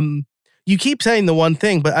 You keep saying the one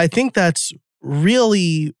thing, but I think that's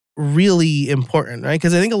really, really important, right?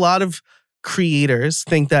 Because I think a lot of creators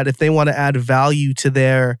think that if they want to add value to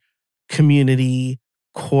their community,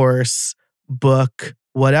 course, book,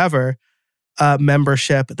 whatever,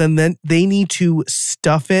 membership, then they need to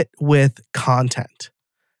stuff it with content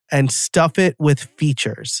and stuff it with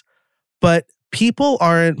features. But people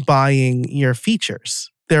aren't buying your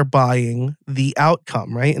features. They're buying the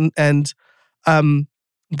outcome, right? And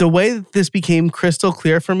the way that this became crystal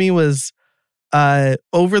clear for me was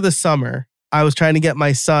over the summer, I was trying to get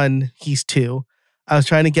my son, he's 2, I was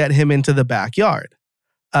trying to get him into the backyard.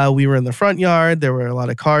 We were in the front yard. There were a lot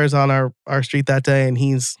of cars on our street that day, and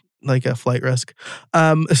he's like a flight risk.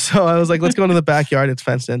 So I was like, let's go into the backyard. It's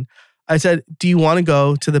fenced in. I said, do you want to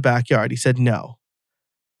go to the backyard? He said, no.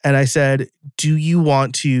 And I said, do you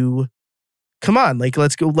want to, come on, like,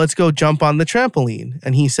 let's go jump on the trampoline.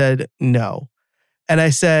 And he said, no. And I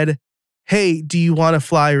said, hey, do you want to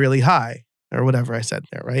fly really high? Or whatever I said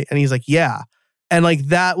there, right? And he's like, yeah. And like,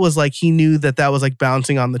 that was like, he knew that was like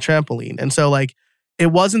bouncing on the trampoline. And so like,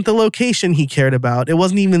 it wasn't the location he cared about. It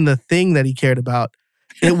wasn't even the thing that he cared about.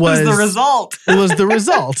 It was the result. It was the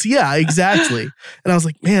result. Yeah, exactly. And I was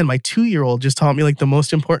like, man, my 2-year-old just taught me like the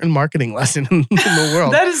most important marketing lesson in the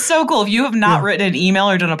world. That is so cool. If you have not written an email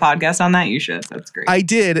or done a podcast on that, you should. That's great. I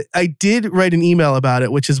did write an email about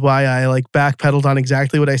it, which is why I like backpedaled on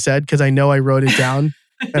exactly what I said, because I know I wrote it down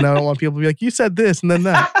and I don't want people to be like, you said this and then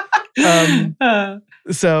that.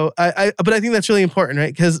 So but I think that's really important,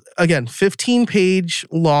 right? Because again, 15-page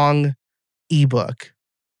long ebook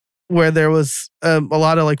where there was a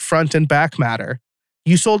lot of like front and back matter.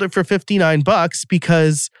 You sold it for $59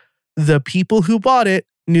 because the people who bought it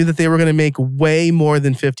knew that they were going to make way more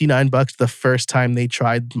than $59 the first time they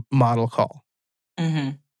tried Model Call.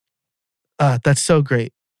 Mm-hmm. That's so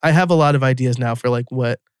great. I have a lot of ideas now for like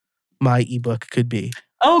what my ebook could be.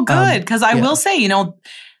 Oh, good. Because I will say,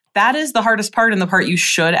 that is the hardest part and the part you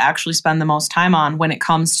should actually spend the most time on when it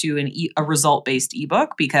comes to a result-based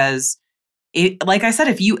ebook. Because like I said,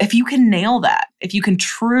 if you can nail that, if you can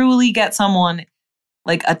truly get someone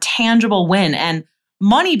like a tangible win, and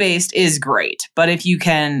money-based is great, but if you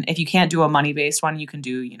can't do a money-based one, you can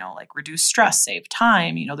do, like reduce stress, save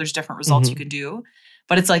time, there's different results you can do.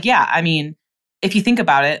 But it's like, yeah, I mean, if you think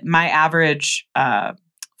about it, my average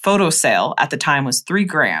photo sale at the time was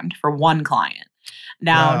 $3,000 for one client.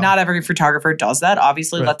 Now, not every photographer does that.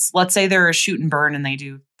 Obviously, right. let's say they're a shoot and burn and they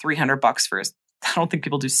do $300 for. I don't think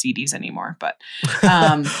people do CDs anymore, but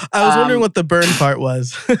I was wondering what the burn part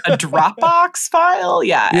was. A Dropbox file,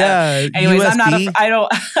 yeah. Yeah. Anyways, USB? I'm not. I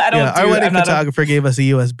don't. Yeah, our wedding photographer gave us a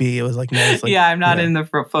USB. It was like nice. Like, yeah, I'm not in the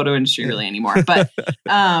photo industry really anymore. But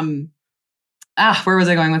where was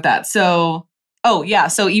I going with that? So. Oh, yeah.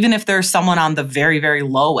 So even if there's someone on the very, very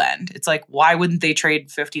low end, it's like, why wouldn't they trade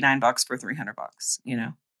 $59 for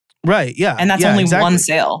 $300, Right. Yeah. And that's only one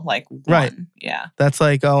sale. Like, right. Yeah. That's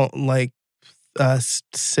like,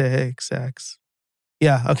 6x.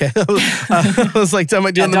 Yeah. Okay. I was like, am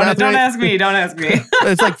I doing the math Don't right? ask me. Don't ask me.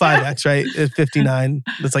 It's like 5x, right? It's 59.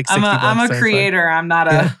 It's like 60 I'm a creator. I'm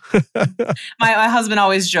not a. Yeah. My husband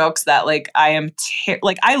always jokes that like I am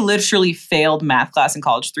I literally failed math class in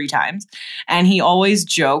college 3 times, and he always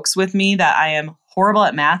jokes with me that I am horrible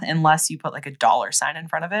at math unless you put like a dollar sign in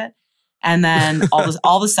front of it, and then all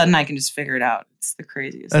of a sudden I can just figure it out. It's the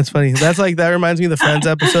craziest. That's funny. That reminds me of the Friends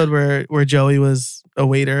episode where Joey was a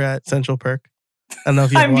waiter at Central Perk. I don't know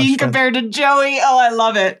if you I'm being compared to Joey. Oh, I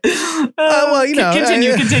love it. Well,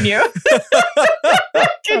 Continue.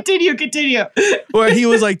 Continue. Where he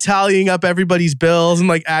was like tallying up everybody's bills and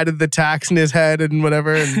like added the tax in his head and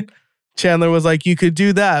whatever. And Chandler was like, you could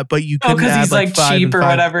do that, but you couldn't add he's like cheap or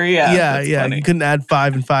whatever. Yeah. Yeah. You couldn't add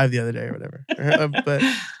 5 and 5 the other day or whatever. But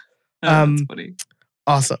that's funny.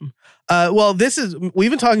 Awesome. Well,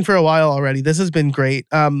 we've been talking for a while already. This has been great.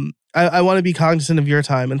 I want to be cognizant of your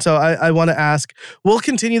time. And so I want to ask, we'll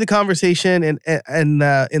continue the conversation in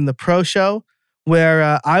the pro show,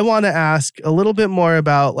 where I want to ask a little bit more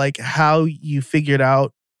about like how you figured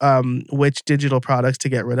out which digital products to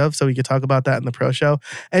get rid of. So we could talk about that in the pro show.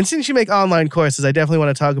 And since you make online courses, I definitely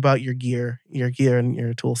want to talk about your gear and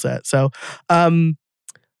your tool set. So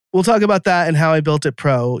we'll talk about that and how I built it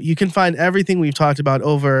pro. You can find everything we've talked about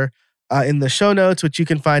over in the show notes, which you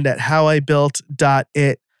can find at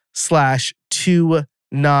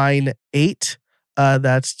howibuilt.it/298.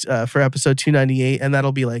 That's for episode 298. And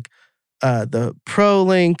that'll be like the pro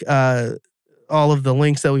link, all of the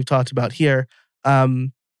links that we've talked about here.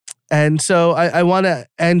 And so I want to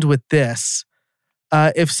end with this.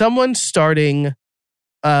 If someone's starting,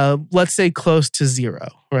 let's say close to zero,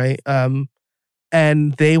 right?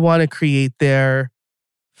 And they want to create their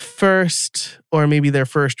first or maybe their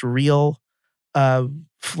first real,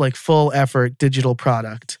 like full effort digital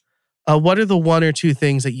product, what are the 1 or 2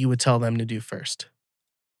 things that you would tell them to do first?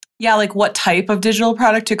 Yeah, like what type of digital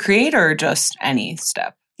product to create or just any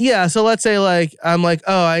step? Yeah, so let's say like, I'm like,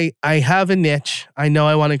 oh, I have a niche. I know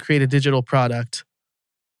I want to create a digital product.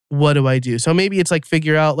 What do I do? So maybe it's like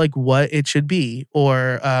figure out like what it should be,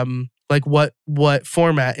 or like what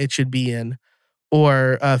format it should be in,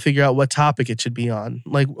 or figure out what topic it should be on.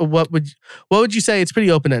 Like what would you say? It's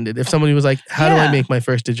pretty open-ended. If somebody was like, how do I make my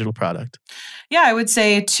first digital product? Yeah, I would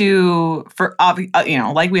say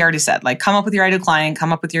like we already said, like come up with your ideal client,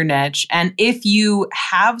 come up with your niche. And if you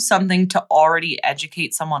have something to already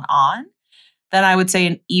educate someone on, then I would say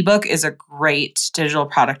an ebook is a great digital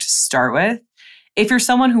product to start with. If you're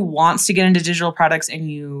someone who wants to get into digital products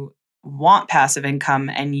and you want passive income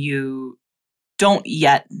and you don't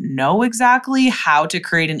yet know exactly how to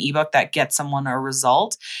create an ebook that gets someone a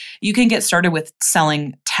result, you can get started with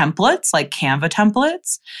selling templates, like Canva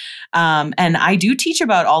templates. And I do teach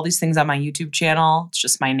about all these things on my YouTube channel. It's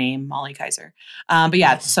just my name, Molly Kaiser. But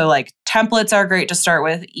yeah, so like templates are great to start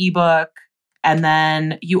with, ebook. And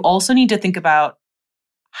then you also need to think about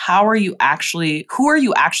who are you actually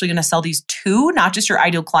going to sell these to? Not just your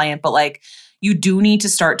ideal client, but like you do need to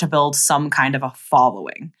start to build some kind of a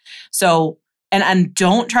following. So And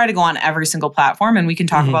don't try to go on every single platform. And we can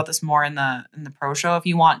talk about this more in the pro show if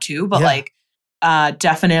you want to. But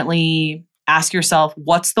definitely ask yourself,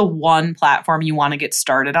 what's the one platform you want to get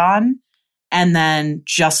started on? And then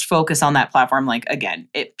just focus on that platform. Like, again,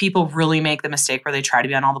 people really make the mistake where they try to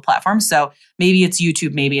be on all the platforms. So maybe it's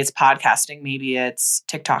YouTube, maybe it's podcasting, maybe it's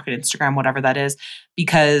TikTok and Instagram, whatever that is.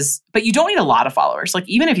 But you don't need a lot of followers. Like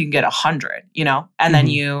even if you can get 100, and then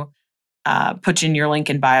you put in your link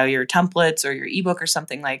in bio, your templates or your ebook or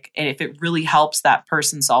something like, and if it really helps that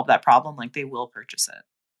person solve that problem, like they will purchase it.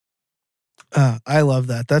 I love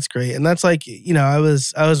that. That's great. And that's like, I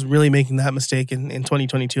was really making that mistake in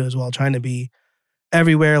 2022 as well, trying to be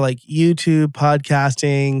everywhere, like YouTube,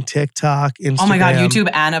 podcasting, TikTok, Instagram. Oh my God, YouTube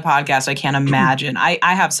and a podcast. I can't imagine. I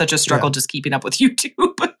have such a struggle just keeping up with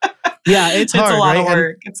YouTube. Yeah, it's hard, a lot right? of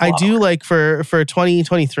work. I do like for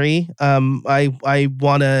 2023, I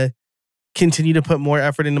want to continue to put more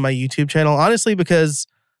effort into my YouTube channel, honestly, because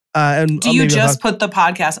do you just put the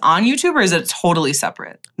podcast on YouTube, or is it totally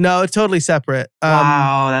separate? No, it's totally separate.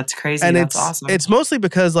 Wow, that's crazy. And that's awesome. It's mostly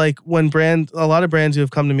because like a lot of brands who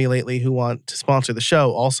have come to me lately who want to sponsor the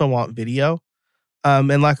show also want video.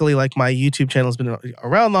 And luckily, like my YouTube channel has been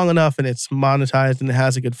around long enough and it's monetized and it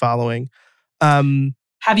has a good following.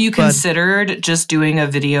 Have you considered just doing a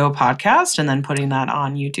video podcast and then putting that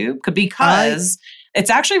on YouTube? Because it's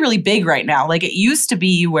actually really big right now. Like it used to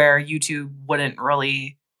be where YouTube wouldn't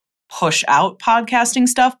really push out podcasting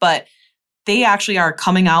stuff, but they actually are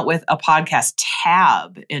coming out with a podcast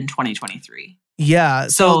tab in 2023. Yeah.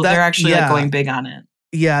 So they're actually like going big on it.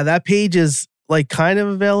 Yeah, that page is like kind of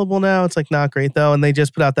available now. It's like not great though. And they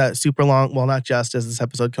just put out that super long, well, not just as this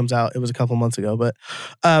episode comes out, it was a couple months ago, but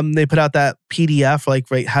they put out that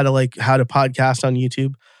PDF, how to podcast on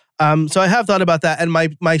YouTube. So I have thought about that. And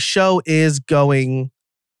my show is going,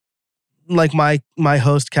 like my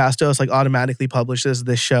host Castos like automatically publishes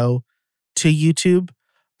this show to YouTube.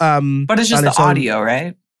 But it's just the audio,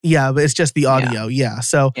 right? Yeah, but it's just the audio. Yeah.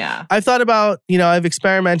 So I've thought about, I've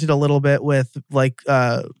experimented a little bit with like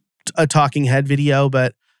a talking head video,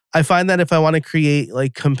 but I find that if I want to create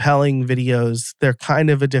like compelling videos, they're kind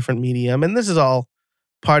of a different medium. And this is all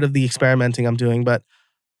part of the experimenting I'm doing, but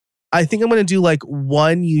I think I'm going to do like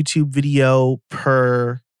one YouTube video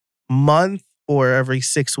per month or every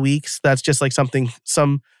 6 weeks. That's just like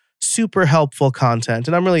some super helpful content.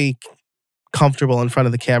 And I'm really comfortable in front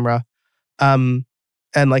of the camera. And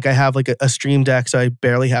like I have like a stream deck, so I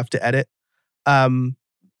barely have to edit.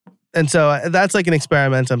 And so that's like an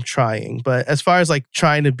experiment I'm trying. But as far as like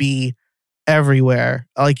trying to be everywhere,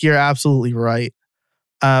 like you're absolutely right.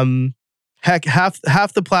 Heck,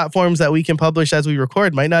 half the platforms that we can publish as we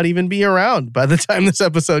record might not even be around by the time this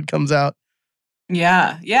episode comes out.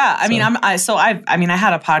 Yeah. I mean, I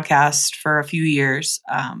had a podcast for a few years,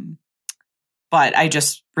 but I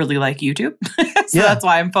just really like YouTube. That's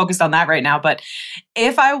why I'm focused on that right now. But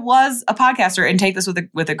if I was a podcaster, and take this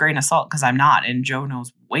with a grain of salt, because I'm not, and Joe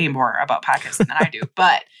knows way more about podcasting than I do.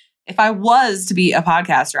 But if I was to be a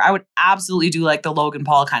podcaster, I would absolutely do like the Logan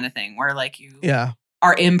Paul kind of thing, where like you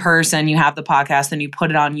are in person, you have the podcast, then you put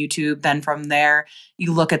it on YouTube. Then from there,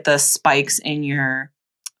 you look at the spikes in your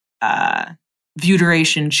view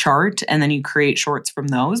duration chart, and then you create shorts from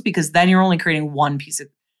those, because then you're only creating one piece of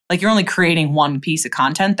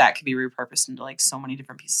content that could be repurposed into like so many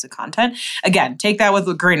different pieces of content. Again, take that with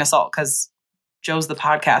a grain of salt, because Joe's the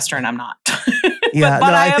podcaster and I'm not. Yeah,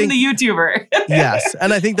 but I am the YouTuber. Yes,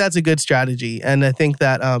 and I think that's a good strategy. And I think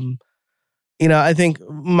that I think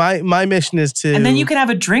my mission is to... And then you can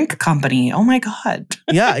have a drink company. Oh my God.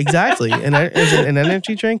 Yeah, exactly. And is it an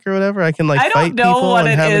energy drink or whatever? I can like fight people. I don't know what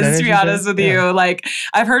it is, to be honest with you. Like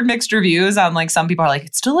I've heard mixed reviews on like some people are like,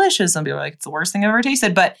 it's delicious. Some people are like, it's the worst thing I've ever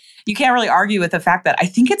tasted. But you can't really argue with the fact that I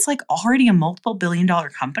think it's like already a multiple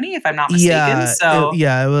billion-dollar company, if I'm not mistaken.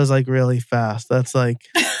 It was like really fast. That's like,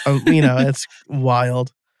 it's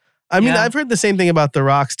wild. I mean, I've heard the same thing about The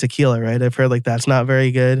Rock's tequila, right? I've heard like that's not very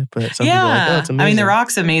good, but some people are like, oh, it's amazing. I mean, The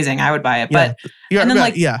Rock's amazing. I would buy it. But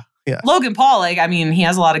Logan Paul, like, I mean, he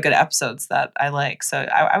has a lot of good episodes that I like. So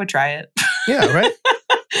I would try it. Yeah, right?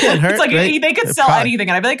 Hurt, it's like they could sell anything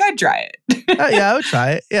and I'd be like, I'd try it. I would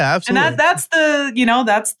try it. Yeah, absolutely. And that's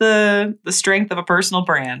the strength of a personal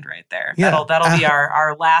brand right there. Yeah. That'll be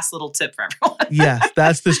our last little tip for everyone. Yes,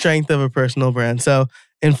 that's the strength of a personal brand. So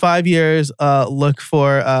in 5 years, look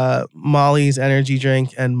for Molly's energy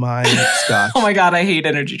drink and my scotch. Oh my God, I hate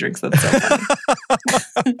energy drinks. That's so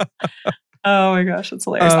funny. Oh my gosh, that's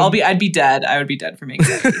hilarious. I'd be dead. I would be dead from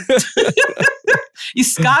anxiety. You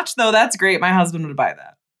scotch though, that's great. My husband would buy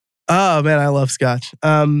that. Oh man, I love scotch.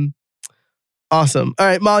 Awesome. All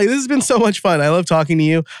right, Molly, this has been so much fun. I love talking to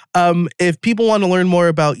you. If people want to learn more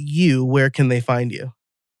about you, where can they find you?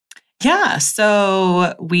 Yeah,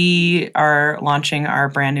 so we are launching our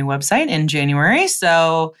brand new website in January.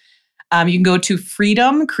 So you can go to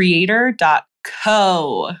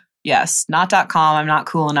freedomcreator.co. Yes, not .com. I'm not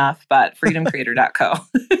cool enough, but freedomcreator.co.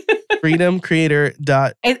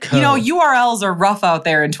 freedomcreator.co. URLs are rough out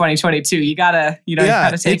there in 2022. You gotta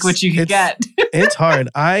take what you can get. It's hard.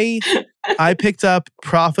 I I picked up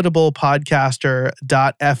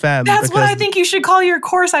profitablepodcaster.fm. That's what I think you should call your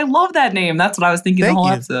course. I love that name. That's what I was thinking the whole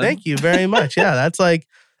episode. Thank you very much. Yeah, that's like,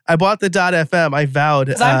 I bought the .fm. I vowed.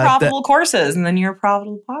 Because I'm Profitable Courses, and then you're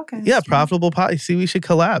Profitable Podcast. Yeah, Profitable Podcast. See, we should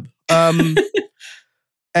collab.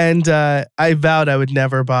 And I vowed I would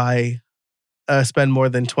never spend more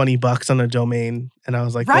than $20 on a domain. And I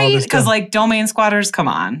was like, right? Because domain squatters, come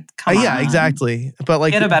on. Yeah, exactly. But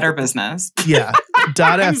get a better business. Yeah. I'm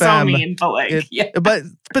 .fm. so mean, but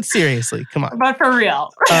but seriously, come on. But for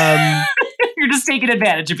real. You're just taking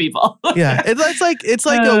advantage of people. Yeah.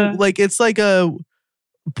 It's like a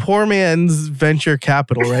poor man's venture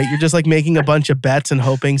capital, right? You're just like making a bunch of bets and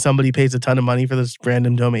hoping somebody pays a ton of money for this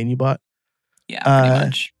random domain you bought. Yeah, pretty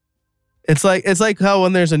much. It's like how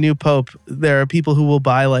when there's a new pope, there are people who will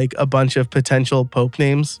buy like a bunch of potential pope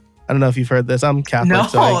names. I don't know if you've heard this. I'm Catholic. No,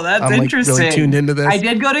 so that's I'm interesting. Really tuned into this. I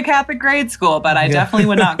did go to Catholic grade school, but I definitely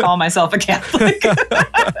would not call myself a Catholic.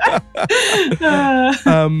 But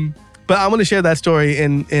I'm going to share that story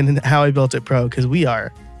in How I Built It Pro because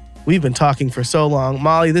we've been talking for so long.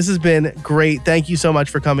 Molly, this has been great. Thank you so much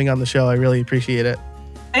for coming on the show. I really appreciate it.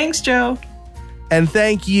 Thanks, Joe. And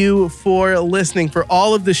thank you for listening. For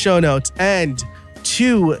all of the show notes and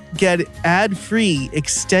to get ad-free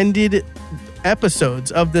extended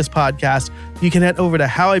episodes of this podcast, you can head over to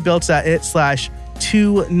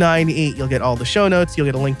howibuilt.it/298. You'll get all the show notes. You'll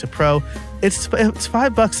get a link to Pro. It's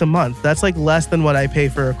 $5 a month. That's like less than what I pay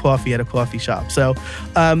for a coffee at a coffee shop. So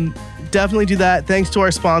definitely do that. Thanks to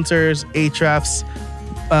our sponsors, Ahrefs,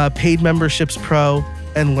 Paid Memberships Pro,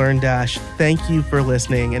 and LearnDash. Thank you for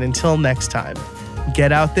listening. And until next time,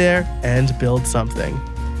 get out there and build something.